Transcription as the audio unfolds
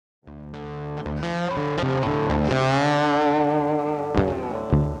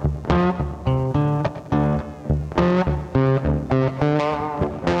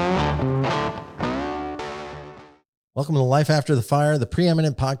Welcome to Life After the Fire, the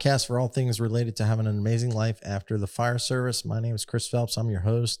preeminent podcast for all things related to having an amazing life after the fire service. My name is Chris Phelps. I'm your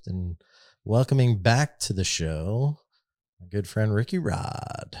host, and welcoming back to the show, my good friend Ricky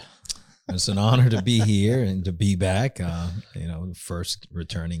Rod. It's an honor to be here and to be back. First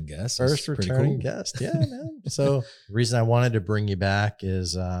returning guest. First returning guest. Yeah, man. So the reason I wanted to bring you back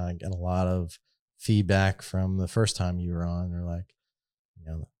is I got a lot of feedback from the first time you were on. They're like,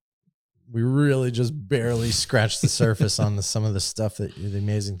 we really just barely scratched the surface on some of the stuff the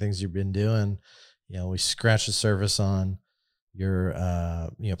amazing things you've been doing. We scratched the surface on your,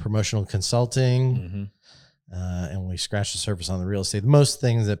 promotional consulting, and we scratched the surface on the real estate. The most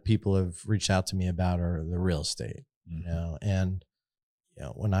things that people have reached out to me about are the real estate, and,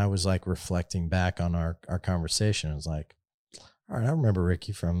 when I was like reflecting back on our conversation, it was like, all right, I remember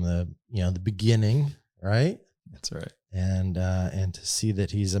Ricky from the beginning, right? That's right. And to see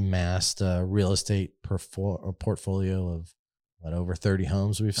that he's amassed a real estate portfolio of over 30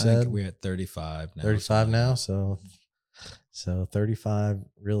 homes, we've said. We're at 35 now. 35 now. So 35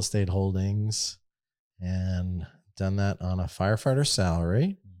 real estate holdings, and done that on a firefighter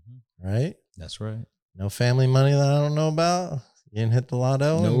salary, right? That's right. No family money that I don't know about. You didn't hit the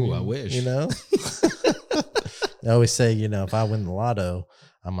lotto? No, I wish. They always say, if I win the lotto,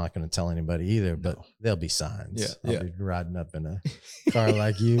 I'm not going to tell anybody either, but there'll be signs. I'll be riding up in a car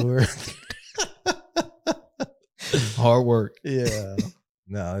like you were. Hard work. Yeah.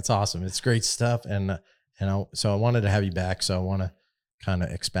 No, it's awesome. It's great stuff. So I wanted to have you back. So I want to kind of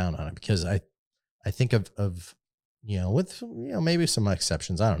expound on it, because I think of with, maybe some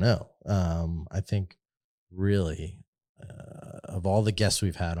exceptions. I don't know. I think really of all the guests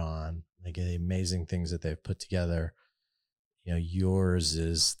we've had on, like the amazing things that they've put together, yours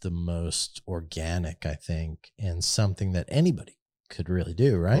is the most organic, I think, and something that anybody could really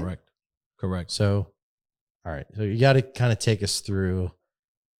do, right? Correct. So, all right. So you got to kind of take us through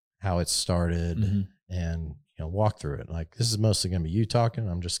how it started and, walk through it. Like, this is mostly going to be you talking.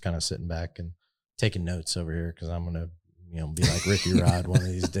 I'm just kind of sitting back and taking notes over here, because I'm going to, be like Ricky Rod one of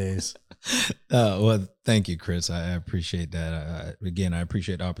these days. Well, thank you, Chris. I appreciate that. I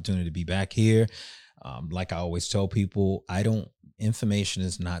appreciate the opportunity to be back here. Like I always tell people, information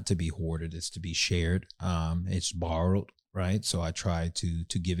is not to be hoarded. It's to be shared. It's borrowed, right? So I try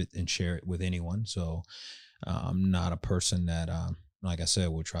to give it and share it with anyone. So I'm not a person that, like I said,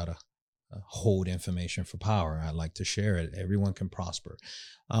 will try to hold information for power. I like to share it. Everyone can prosper.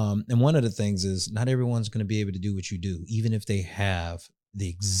 And one of the things is, not everyone's going to be able to do what you do, even if they have the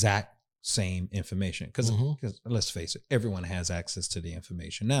exact same information. Because let's face it, everyone has access to the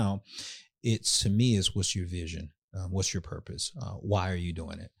information. Now, to me is, what's your vision? What's your purpose? Why are you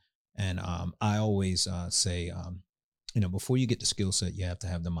doing it? And I always say, before you get the skill set, you have to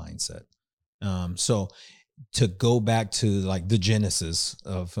have the mindset. So to go back to like the genesis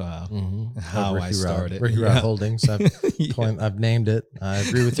of how I started. Ricky Rod Holdings. I've named it. I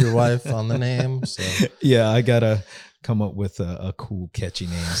agree with your wife on the name. So yeah, I gotta come up with a cool, catchy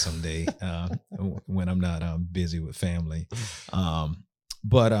name someday when I'm not busy with family. I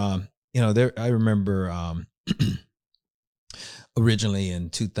remember originally in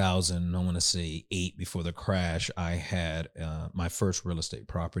 2000, I want to say 8, before the crash, I had my first real estate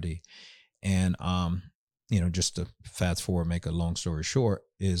property. And, just to fast forward, make a long story short,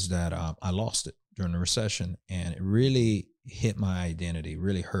 is that I lost it during the recession, and it really hit my identity,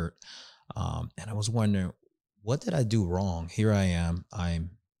 really hurt. And I was wondering, what did I do wrong? Here I am.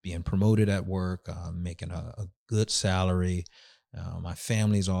 I'm being promoted at work, making a good salary. My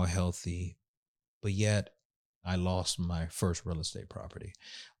family's all healthy, but yet I lost my first real estate property.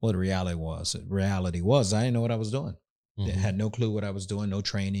 Well, the reality was I didn't know what I was doing. Had no clue what I was doing, no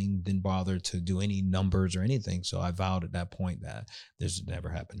training, didn't bother to do any numbers or anything. So I vowed at that point that this never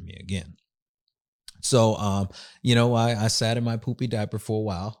happened to me again. So, I sat in my poopy diaper for a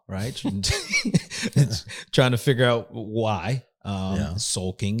while, right? Trying to figure out why,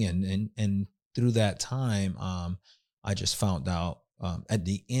 sulking. And through that time, I just found out at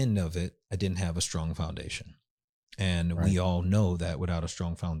the end of it, I didn't have a strong foundation. And we all know that without a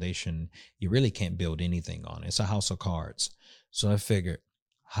strong foundation, you really can't build anything on it. It's a house of cards. So I figured,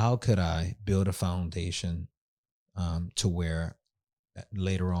 how could I build a foundation to where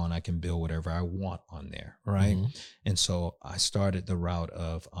later on I can build whatever I want on there, right? Mm-hmm. And so I started the route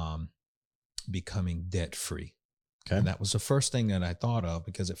of becoming debt-free. Okay. And that was the first thing that I thought of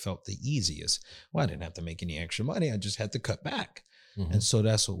because it felt the easiest. Well, I didn't have to make any extra money. I just had to cut back. And so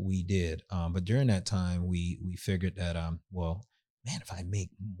that's what we did. But during that time, we figured that, well, man, if I make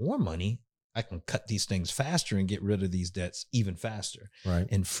more money, I can cut these things faster and get rid of these debts even faster. Right.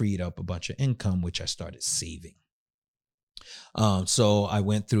 And freed up a bunch of income, which I started saving. So I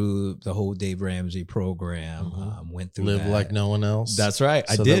went through the whole Dave Ramsey program. Went through live like no one else. That's right.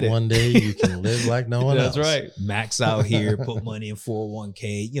 So I did that it. one day you can live like no one else. That's right. Max out here, put money in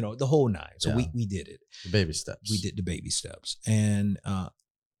 401k, the whole nine. So we did it. The baby steps. We did the baby steps. And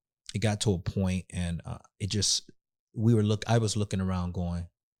it got to a point, and I was looking around going,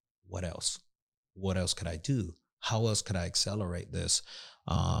 what else? What else could I do? How else could I accelerate this?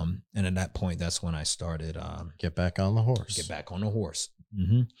 And at that point, that's when I started. Get back on the horse. Get back on the horse.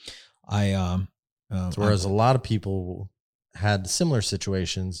 Whereas a lot of people had similar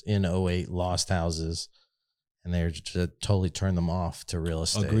situations in 2008, lost houses, and they just totally turned them off to real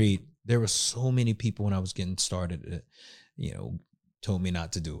estate. Agreed. There were so many people when I was getting started that, told me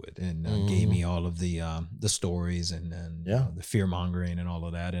not to do it, and gave me all of the stories and the fear mongering and all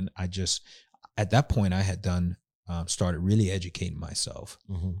of that. And I just, at that point, I had started really educating myself.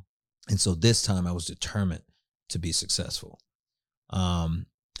 And so this time I was determined to be successful.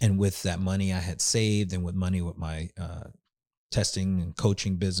 And with that money I had saved, and with my testing and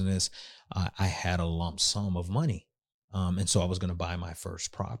coaching business, I had a lump sum of money. And so I was going to buy my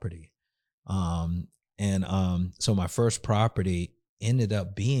first property. So my first property ended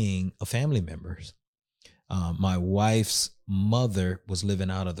up being a family member's. My wife's mother was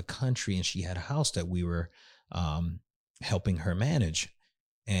living out of the country, and she had a house that we were helping her manage.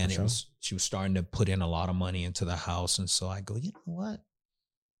 And she was starting to put in a lot of money into the house. And so I go, you know what?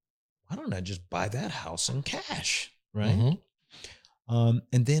 Why don't I just buy that house in cash? Right.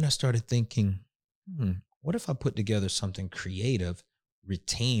 And then I started thinking, what if I put together something creative,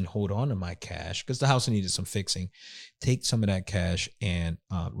 hold on to my cash, because the house needed some fixing, take some of that cash and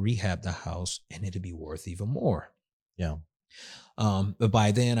rehab the house, and it'd be worth even more. Yeah. But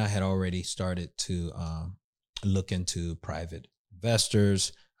by then I had already started to look into private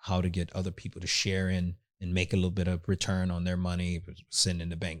investors, how to get other people to share in and make a little bit of return on their money, sitting in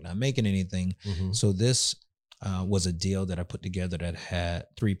the bank, not making anything. So this was a deal that I put together that had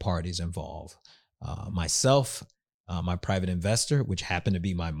 3 parties involved. Myself, my private investor, which happened to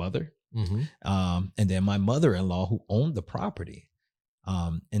be my mother, and then my mother-in-law, who owned the property.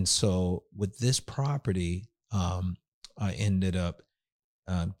 And so with this property, I ended up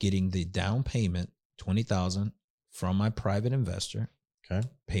getting the down payment, $20,000 from my private investor. Okay.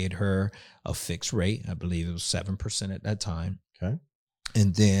 Paid her a fixed rate. I believe it was 7% at that time. Okay.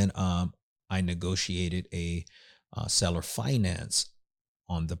 And then I negotiated a seller finance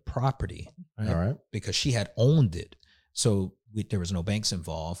on the property. Right? All right. Because she had owned it. So there was no banks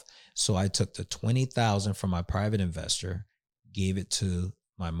involved. So I took the $20,000 from my private investor, gave it to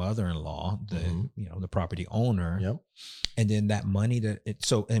my mother-in-law, the property owner. Yep. And then that money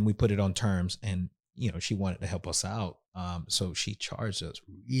and we put it on terms, and, she wanted to help us out. So she charged us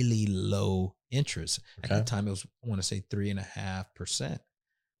really low interest. Okay. At that time, it was, I want to say 3.5%.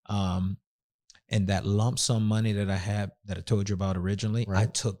 And that lump sum money that I had, that I told you about originally, right, I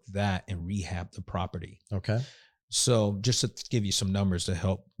took that and rehabbed the property. Okay. So just to give you some numbers to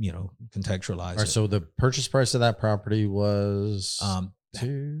help, contextualize. All right. So the purchase price of that property was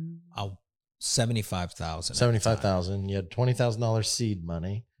 $75,000. $75,000. You had $20,000 seed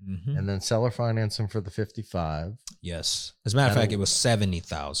money, and then seller financing for the 55. Yes. As a matter of fact, it was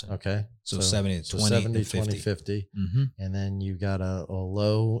 70,000. Okay. So 70, 20, 50. And then you got a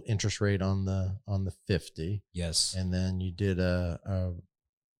low interest rate on the 50. Yes. And then you did a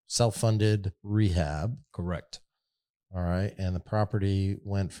self-funded rehab. Correct. All right. And the property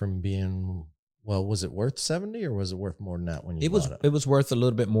went from being, well, was it worth 70 or was it worth more than that when you bought it? It was worth a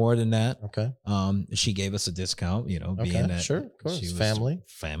little bit more than that. Okay. She gave us a discount, being that sure, of course. she was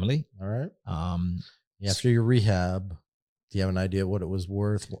family. All right. After your rehab, do you have an idea what it was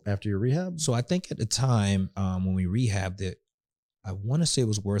worth after your rehab? So I think at the time, when we rehabbed it, I want to say it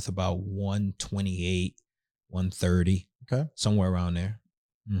was worth about 128, 130. Okay. Somewhere around there.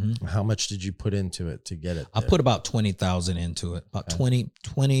 How much did you put into it to get it there? I put about 20,000 into it, about 20,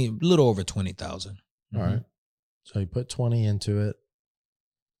 a little over 20,000. All right. So you put 20 into it.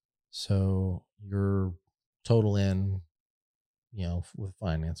 So your total in, with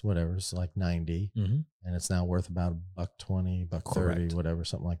finance, whatever, it's like 90, and it's now worth about $120, $130, whatever,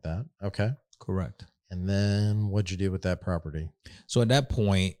 something like that. Okay. Correct. And then what'd you do with that property? So at that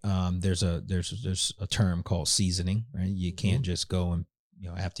point, there's a term called seasoning, right? You can't just go and,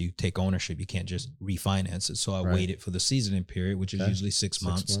 after you take ownership, you can't just refinance it. So I waited for the seasoning period, which is usually 6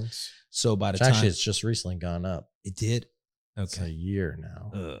 months. So by the time, actually, it's just recently gone up. It did. It's a year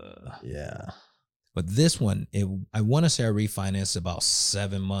now. Yeah. But this one, I want to say I refinanced about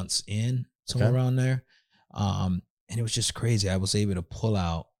 7 months in, somewhere around there. And it was just crazy. I was able to pull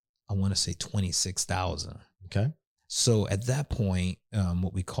out, I want to say 26,000. Okay. So at that point,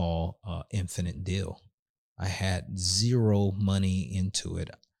 what we call infinite deal, I had zero money into it.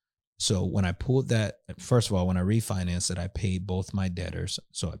 So when I pulled that, first of all, when I refinanced it, I paid both my debtors.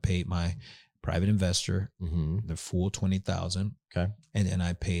 So I paid my private investor the full 20,000. Okay. And then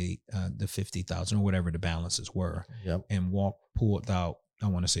I paid the 50,000 or whatever the balances were. Yep. And pulled out, I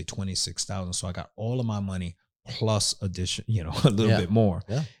want to say 26,000. So I got all of my money plus addition, a little bit more.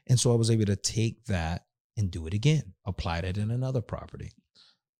 Yeah. And so I was able to take that and do it again, apply it in another property.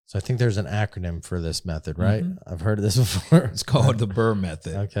 So I think there's an acronym for this method, right? I've heard of this before. It's called the BRRRR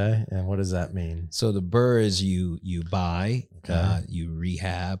method. Okay. And what does that mean? So the BRRRR is you buy, you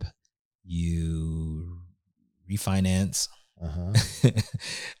rehab, you refinance.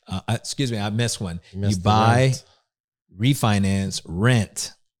 Excuse me, I missed one. You buy, refinance,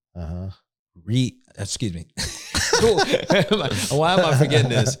 rent. Excuse me. Why am I forgetting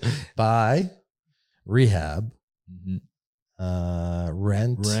this? Buy, rehab,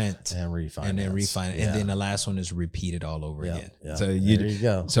 rent, and refinance. And then refinance. And then the last one is repeated all over again. Yeah. So there you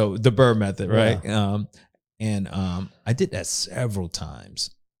go. So the BRRRR method, right? Yeah. I did that several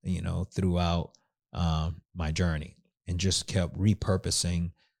times, throughout my journey, and just kept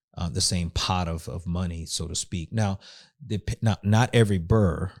repurposing the same pot of money, so to speak. Now, not every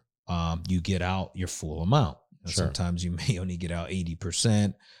BRRRR you get out your full amount. Sure. Sometimes you may only get out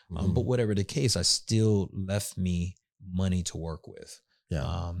 80%, but whatever the case, I still left me money to work with.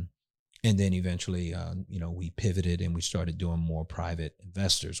 Yeah. And then eventually, we pivoted and we started doing more private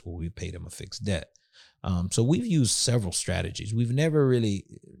investors where we paid them a fixed debt. So we've used several strategies. We've never really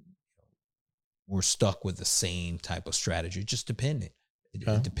were stuck with the same type of strategy. It just depended.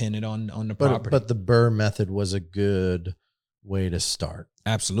 It depended on the property. But the BRRRR method was a good way to start.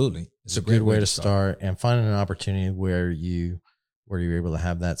 Absolutely. It's a good way to start and finding an opportunity where you're able to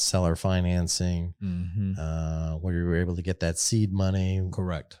have that seller financing, where you were able to get that seed money.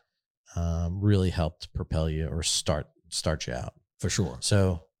 Correct. Really helped propel you or start you out. For sure.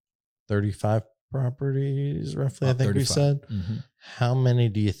 So 35 properties roughly, I think 35. we said. How many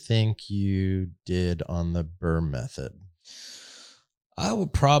do you think you did on the BRRRR method? I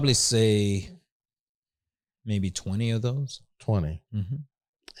would probably say maybe 20 of those. 20.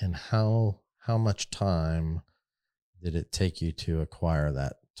 And how much time did it take you to acquire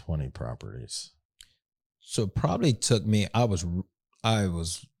that 20 properties? So it probably took me, I was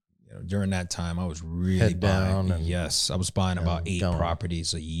during that time, I was really buying. Yes, I was buying about 8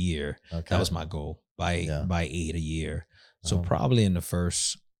 properties a year. Okay. That was my goal. Buy 8 a year. So probably in the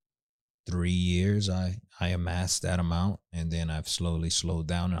first 3 years, I amassed that amount, and then I've slowly slowed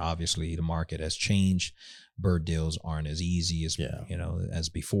down. And obviously, the market has changed. BRRRR deals aren't as easy as as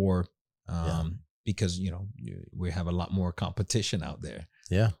before, because we have a lot more competition out there.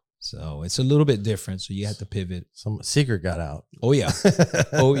 Yeah. So it's a little bit different. So you have to pivot. Some secret got out. Oh yeah.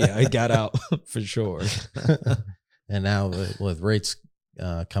 It got out for sure. And now with rates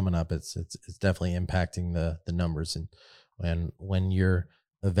coming up, it's definitely impacting the numbers. And when you're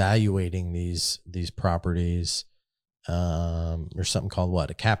evaluating these properties, there's something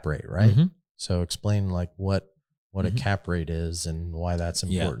called a cap rate, right? So explain what a cap rate is and why that's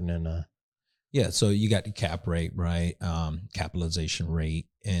important in a. Yeah, so you got the cap rate, right? Capitalization rate,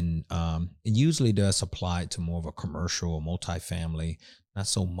 and it usually does apply to more of a commercial or multifamily, not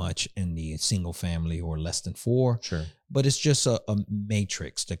so much in the single family or less than 4. Sure. But it's just a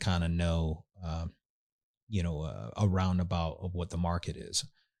matrix to kind of know, a roundabout of what the market is.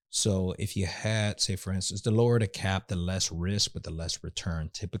 So if you had, say, for instance, the lower the cap, the less risk, but the less return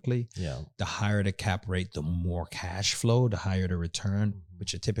typically. Yeah. The higher the cap rate, the more cash flow, the higher the return,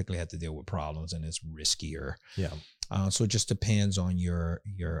 but you typically have to deal with problems and it's riskier. Yeah. So it just depends on your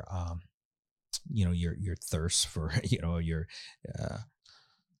thirst for, your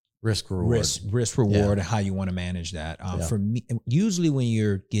risk reward, and how you want to manage that. For me, usually when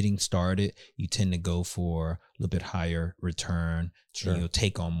you're getting started, you tend to go for a little bit higher return. Sure. And you'll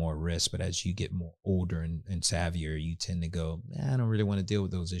take on more risk. But as you get more older and savvier, you tend to go, I don't really want to deal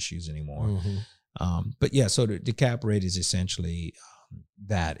with those issues anymore. But yeah, so the cap rate is essentially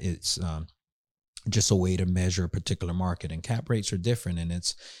that. It's just a way to measure a particular market, and cap rates are different. And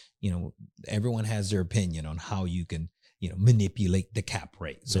it's, everyone has their opinion on how you can, manipulate the cap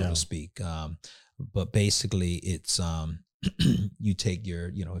rate, so to speak. But basically it's, you take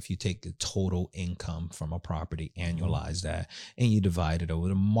if you take the total income from a property, annualize that, and you divide it over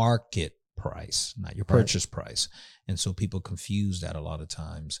the market price, not your purchase price. And so people confuse that a lot of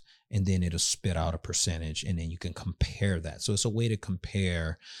times, and then it'll spit out a percentage, and then you can compare that. So it's a way to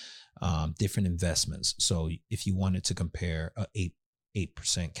compare different investments. So if you wanted to compare a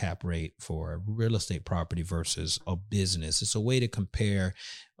 8% cap rate for a real estate property versus a business, it's a way to compare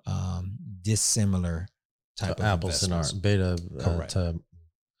dissimilar type of apples and oranges, beta to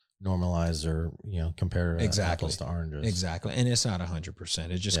normalize or compare apples to oranges. Exactly, and it's not 100%.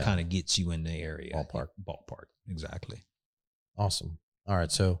 It just kind of gets you in the area. Ballpark. Exactly. Awesome. All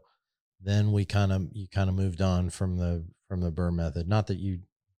right, so then you kind of moved on from the BRRRR method. Not that you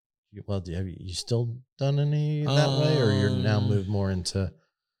have you still done any that way, or you're now moved more into?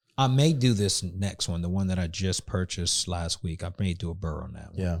 I may do this next one, the one that I just purchased last week. I may do a BRRRR on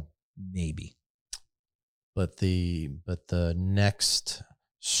that one. Yeah, maybe. But the next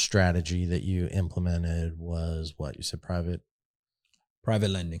strategy that you implemented was what you said? Private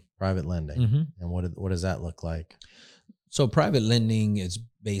lending. Mm-hmm. And what does that look like? So private lending is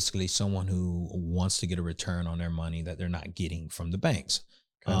basically someone who wants to get a return on their money that they're not getting from the banks.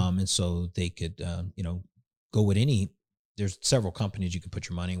 Okay. And so they could, go with there's several companies you can put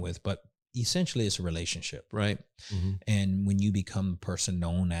your money with, but essentially it's a relationship, right? Mm-hmm. And when you become a person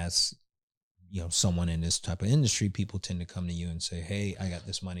known as, someone in this type of industry, people tend to come to you and say, hey, I got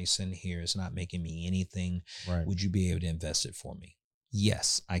this money sitting here. It's not making me anything. Right. Would you be able to invest it for me?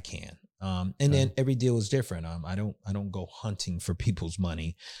 Yes, I can. And then every deal is different. I don't go hunting for people's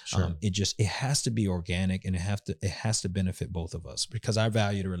money. Sure. It has to be organic, and it has to benefit both of us, because I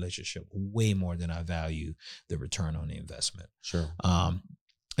value the relationship way more than I value the return on the investment. Sure.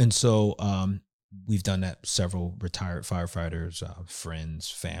 And so we've done that. Several retired firefighters, friends,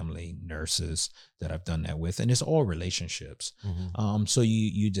 family, nurses that I've done that with, and it's all relationships. Mm-hmm. So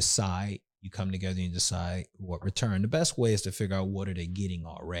you decide. You come together and you decide what return. The best way is to figure out what are they getting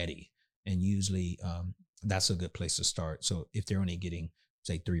already. And usually that's a good place to start. So if they're only getting,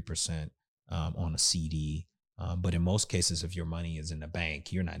 say, 3% on a CD, but in most cases, if your money is in the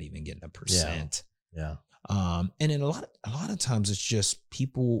bank, you're not even getting 1%. Yeah. And then a lot of times it's just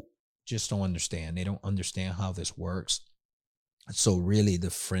people just don't understand. They don't understand how this works. So really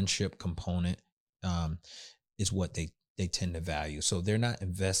the friendship component is what they tend to value. So they're not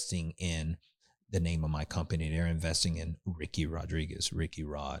investing in the name of my company. They're investing in Rickey Rodriguez, Rickey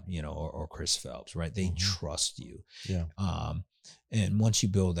Rod, or Chris Phelps, right? They trust you. Yeah. And once you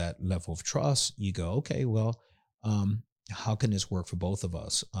build that level of trust, you go, okay, well, how can this work for both of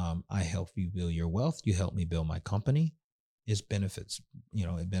us? I help you build your wealth. You help me build my company. It benefits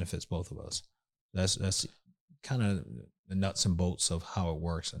both of us. That's kind of the nuts and bolts of how it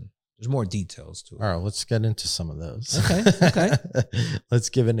works. And there's more details to it. All right, let's get into some of those. Okay. Let's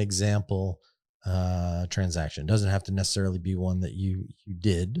give an example transaction. It doesn't have to necessarily be one that you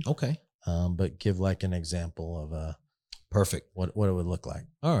did. Okay. But give like an example of perfect what it would look like.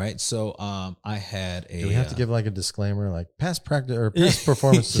 All right. So I had a. Do we have to give like a disclaimer, like past practice or past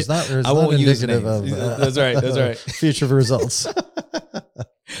performance is not indicative of that's right. Future results.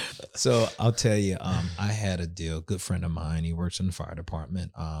 So I'll tell you, I had a deal. Good friend of mine. He works in the fire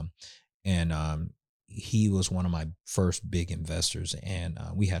department. And he was one of my first big investors, and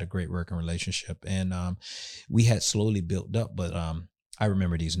we had a great working relationship, and we had slowly built up. But I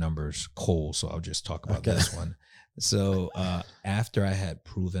remember these numbers cold, so I'll just talk about this one. So after I had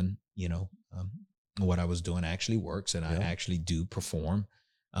proven, what I was doing actually works, and I actually do perform,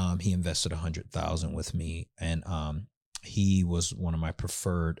 he invested $100,000 with me, and he was one of my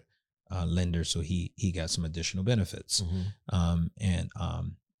preferred lenders, so he got some additional benefits,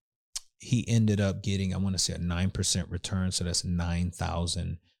 he ended up getting, I want to say, a 9% return. So that's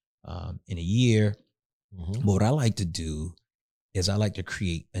 9,000 in a year. Mm-hmm. But what I like to do is I like to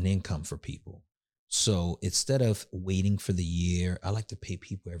create an income for people. So instead of waiting for the year, I like to pay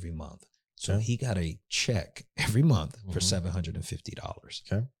people every month. So he got a check every month for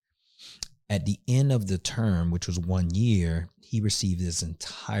 $750. Okay. At the end of the term, which was 1 year, he received his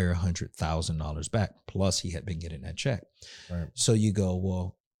entire $100,000 back. Plus he had been getting that check. Right. So you go,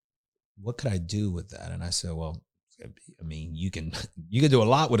 well, what could I do with that? And I said, well, I mean, you can do a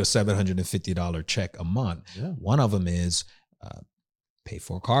lot with a $750 check a month. Yeah. One of them is pay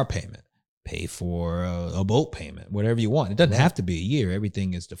for a car payment, pay for a boat payment, whatever you want. It doesn't have to be a year.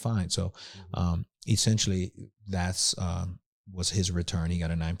 Everything is defined. So essentially that's was his return. He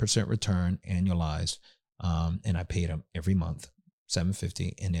got a 9% return annualized. And I paid him every month,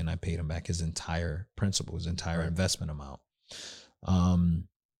 $750. And then I paid him back his entire principal, his entire investment amount.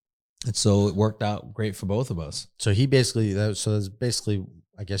 And so it worked out great for both of us. So he basically, that's basically,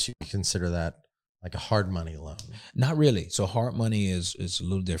 I guess you could consider that like a hard money loan? Not really. So hard money is a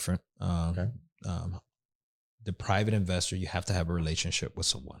little different. Okay. The private investor, you have to have a relationship with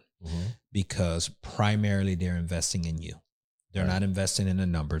someone Mm-hmm. because primarily they're investing in you. They're Right. not investing in a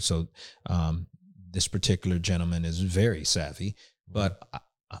number. So this particular gentleman is very savvy, but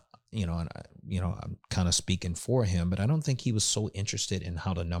I'm kind of speaking for him, but I don't think he was so interested in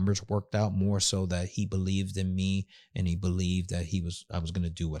how the numbers worked out, more so that he believed in me and he believed that I was going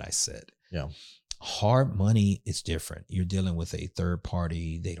to do what I said. Yeah. Hard money is different. You're dealing with a third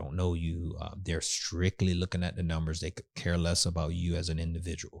party. They don't know you. They're strictly looking at the numbers. They could care less about you as an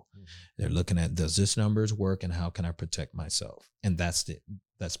individual. Mm-hmm. They're looking at, does this numbers work and how can I protect myself? And that's it.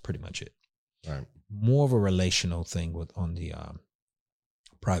 That's pretty much it. Right. More of a relational thing on the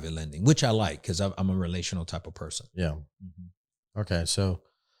private lending, which I like because I'm a relational type of person. Yeah. Mm-hmm. Okay. So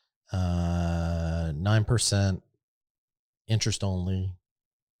 9% interest only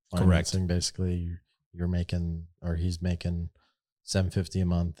financing. Correct. Basically, you're making, or he's making $750 a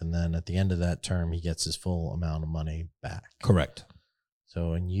month, and then at the end of that term, he gets his full amount of money back. Correct.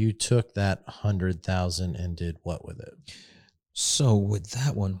 So, and you took that 100,000 and did what with it? So with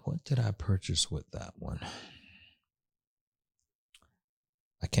that one, what did I purchase with that one?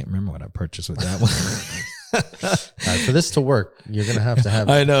 I can't remember what I purchased with that one. All right, for this to work, you're going to have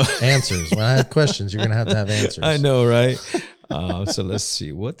I know. answers. When I have questions, you're going to have answers. I know, right? So let's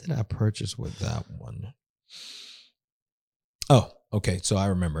see. What did I purchase with that one? Oh, okay. So I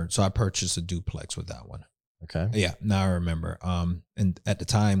remember. So I purchased a duplex with that one. Okay. Yeah, now I remember. And at the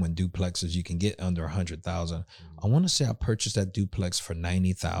time when duplexes you can get under 100,000, I want to say I purchased that duplex for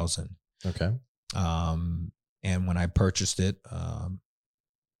 90,000. Okay. And when I purchased it,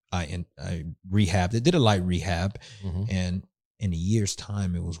 I rehabbed it, did a light rehab, Mm-hmm. and in a year's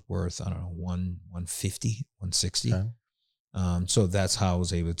time, it was worth, I don't know, 150, 160. Okay. So that's how I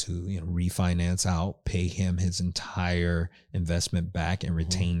was able to, refinance out, pay him his entire investment back, and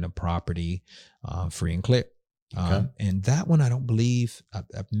retain the property free and clear. Okay. And that one, I don't believe I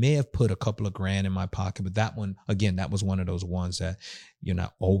may have put a couple of grand in my pocket, but that one, again, that was one of those ones that you're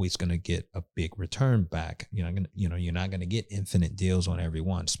not always going to get a big return back. You're not going to get infinite deals on every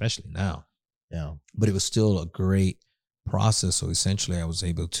one, especially now. Yeah. But it was still a great process. So essentially I was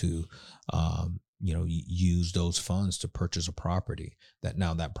able to, use those funds to purchase a property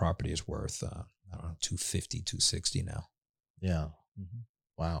that property is worth, I don't know, 250, 260 now. Yeah. Mm-hmm.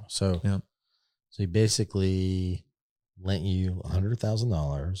 Wow. So, Yeah. So he basically lent you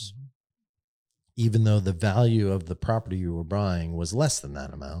 $100,000, even though the value of the property you were buying was less than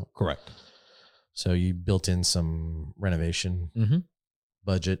that amount. Correct. So you built in some renovation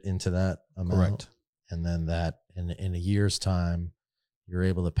budget into that amount. Correct. And then that in a year's time, you're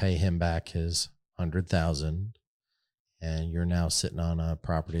able to pay him back his $100,000, and you're now sitting on a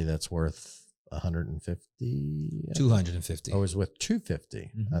property that's worth 150, 250. I was with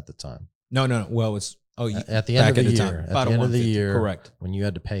 250 at the time. No. Well, it's at the end of the year. At the end of the year, correct. When you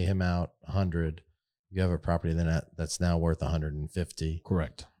had to pay him out 100, you have a property that's now worth 150.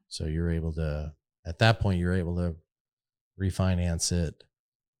 Correct. So you're able to, at that point, you're able to refinance it,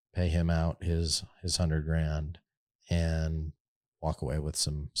 pay him out his 100 grand, and walk away with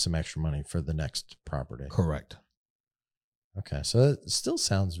some extra money for the next property. Correct. Okay, so it still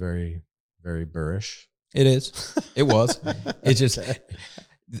sounds very, very Burrish. It is. It was. It just.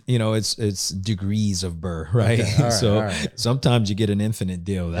 It's degrees of burr, right? Okay, all right. Sometimes you get an infinite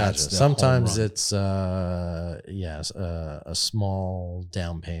deal. That's gotcha. Sometimes it's a small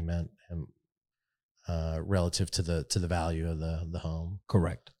down payment and relative to the value of the home.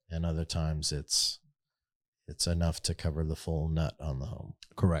 Correct. And other times it's enough to cover the full nut on the home.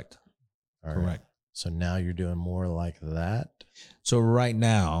 Correct. All Correct. Right. So now you're doing more like that. So right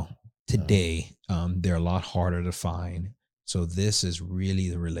now, today, they're a lot harder to find. So this is really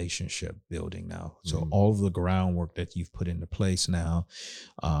the relationship building now. So all of the groundwork that you've put into place now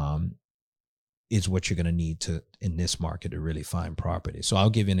is what you're going to need to in this market to really find property. So I'll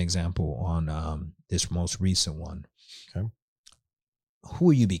give you an example on this most recent one. Okay.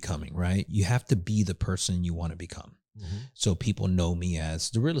 Who are you becoming, right? You have to be the person you want to become. Mm-hmm. So people know me as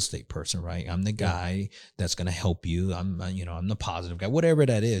the real estate person, right? I'm the guy that's going to help you. I'm the positive guy, whatever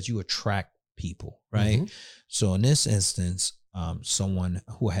that is. You attract people, right? Mm-hmm. So in this instance, someone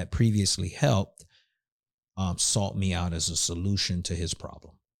who had previously helped sought me out as a solution to his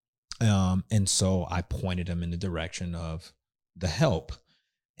problem. And so I pointed him in the direction of the help.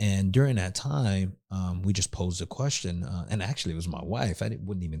 And during that time, we just posed a question. And actually, it was my wife.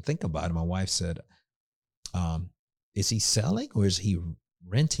 Wouldn't even think about it. My wife said, is he selling or is he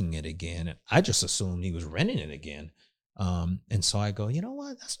renting it again? And I just assumed he was renting it again. And so I go, you know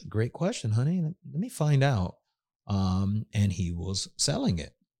what? That's a great question, honey. Let me find out. And he was selling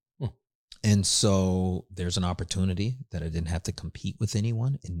it. Hmm. And so there's an opportunity that I didn't have to compete with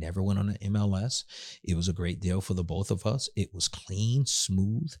anyone. It never went on an MLS. It was a great deal for the both of us. It was clean,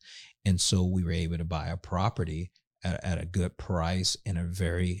 smooth. And so we were able to buy a property at a good price in a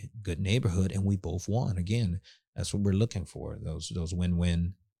very good neighborhood. And we both won. Again, that's what we're looking for, those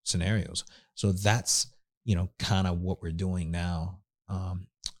win-win scenarios. So that's, kind of what we're doing now.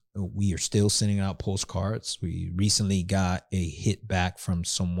 We are still sending out postcards. We recently got a hit back from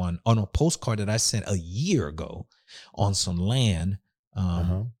someone on a postcard that I sent a year ago on some land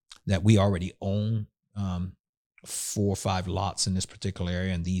that we already own, 4 or 5 lots in this particular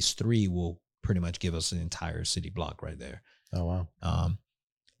area. And these 3 will pretty much give us an entire city block right there. Oh, wow.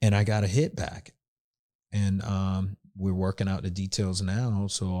 And I got a hit back. And we're working out the details now,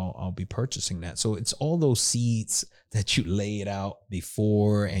 so I'll be purchasing that. So it's all those seeds that you laid out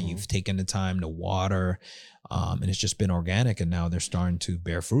before, and you've taken the time to water, and it's just been organic, and now they're starting to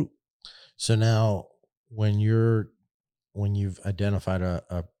bear fruit. So now, when you've identified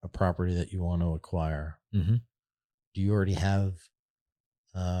a property that you want to acquire, Mm-hmm. do you already have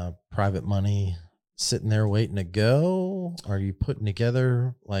private money sitting there waiting to go? Are you putting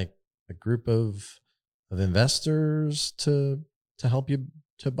together like a group of investors to help you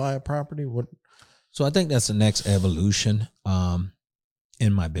to buy a property? What? So I think that's the next evolution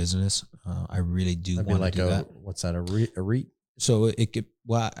in my business. I really do want to do that. What's that? A REIT? So it could,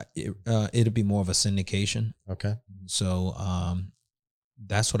 it'll be more of a syndication. Okay. So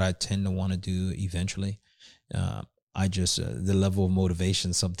that's what I tend to want to do eventually. I just the level of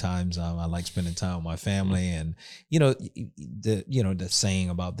motivation sometimes I like spending time with my family, and the saying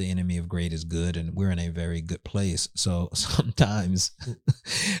about the enemy of great is good, and we're in a very good place. So sometimes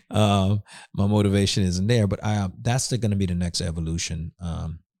my motivation isn't there, but that's going to be the next evolution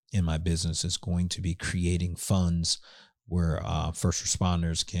in my business. Is going to be creating funds where first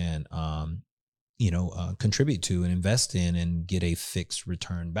responders can contribute to and invest in and get a fixed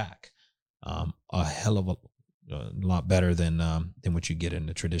return back. A hell of a lot better than what you get in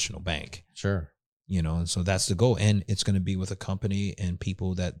a traditional bank. Sure. And so that's the goal. And it's going to be with a company and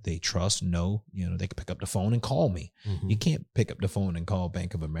people that they trust, know, they can pick up the phone and call me. Mm-hmm. You can't pick up the phone and call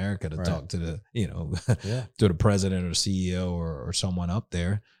Bank of America to talk to the, yeah. to the president or CEO or someone up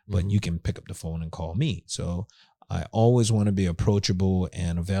there, but you can pick up the phone and call me. So I always want to be approachable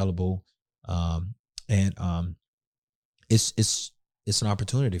and available. It's an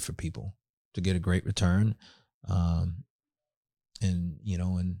opportunity for people to get a great return. And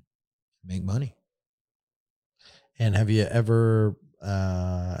make money. And have you ever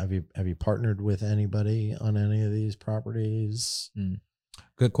have you partnered with anybody on any of these properties?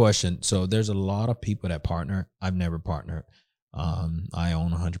 Good question. So there's a lot of people that partner. I've never partnered. I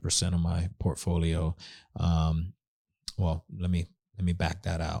own 100% of my portfolio. Well, let me back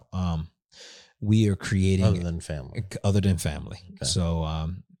that out. We are creating other than family. Okay.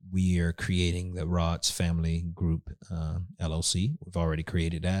 So we are creating the Rod's Family Group LLC. We've already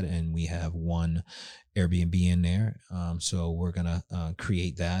created that, and we have one Airbnb in there. So we're gonna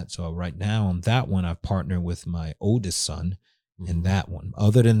create that. So right now on that one, I've partnered with my oldest son in that one.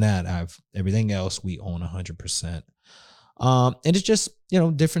 Other than that, everything else we own 100%. And it's just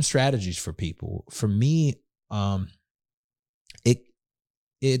different strategies for people. For me,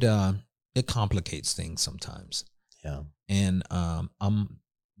 it complicates things sometimes. Yeah. And I'm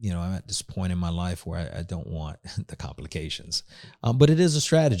at this point in my life where I don't want the complications. But it is a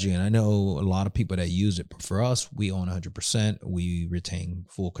strategy, and I know a lot of people that use it. But for us, we own 100%. We retain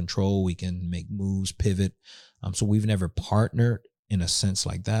full control. We can make moves, pivot. So we've never partnered in a sense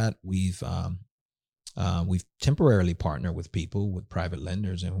like that. We've temporarily partnered with people, with private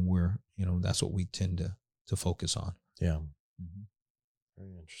lenders, and we're that's what we tend to focus on. Yeah.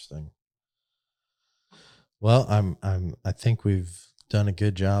 Very interesting. Well, I think we've done a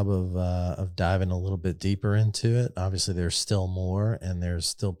good job of diving a little bit deeper into it. Obviously, there's still more, and there's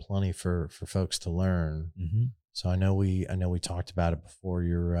still plenty for folks to learn. So I know we talked about it before.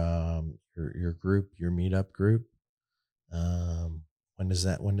 Your group, your meetup group. When does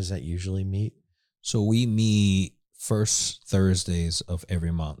that usually meet? So we meet first Thursdays of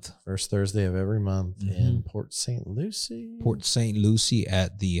every month. First Thursday of every month in Port St. Lucie. Port St. Lucie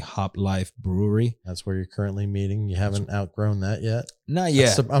at the Hop Life Brewery. That's where you're currently meeting. You haven't outgrown that yet? Not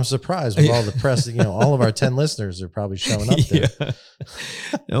yet. I'm surprised with all the press. All of our 10 listeners are probably showing up there. Yeah.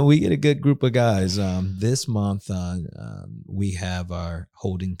 No, we get a good group of guys. This month, we have our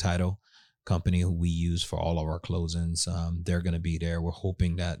holding title company who we use for all of our closings. They're going to be there. We're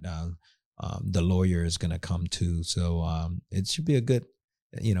hoping that the lawyer is going to come too. So it should be a good,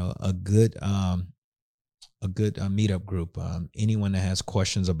 a good meetup group. Anyone that has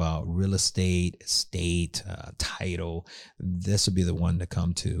questions about real estate, title, this will be the one to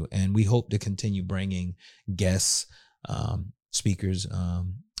come to. And we hope to continue bringing guests, speakers.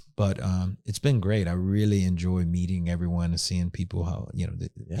 But it's been great. I really enjoy meeting everyone and seeing people, how,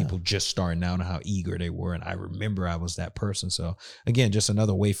 people just starting out and how eager they were. And I remember I was that person. So again, just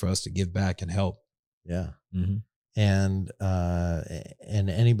another way for us to give back and help. Yeah. Mm-hmm. And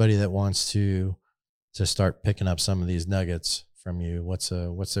anybody that wants to start picking up some of these nuggets from you, what's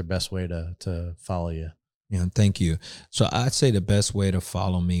their best way to follow you? Yeah, thank you. So I'd say the best way to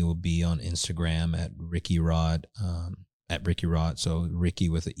follow me will be on Instagram at Rickey Rod, at Rickey Rod. So Rickey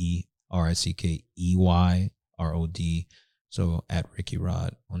with an E, RICKEYROD. So at Rickey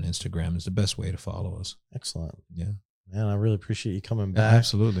Rod on Instagram is the best way to follow us. Excellent. Yeah. Man, I really appreciate you coming back. Yeah,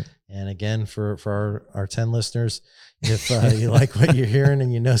 absolutely. And again, for our 10 listeners, if you like what you're hearing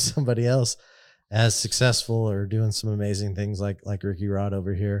and you know somebody else as successful or doing some amazing things like Rickey Rod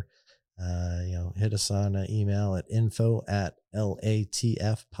over here, hit us on an email at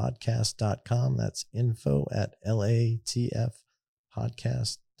info@latfpodcast.com. That's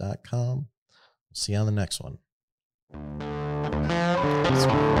info@latfpodcast.com. See you on the next one.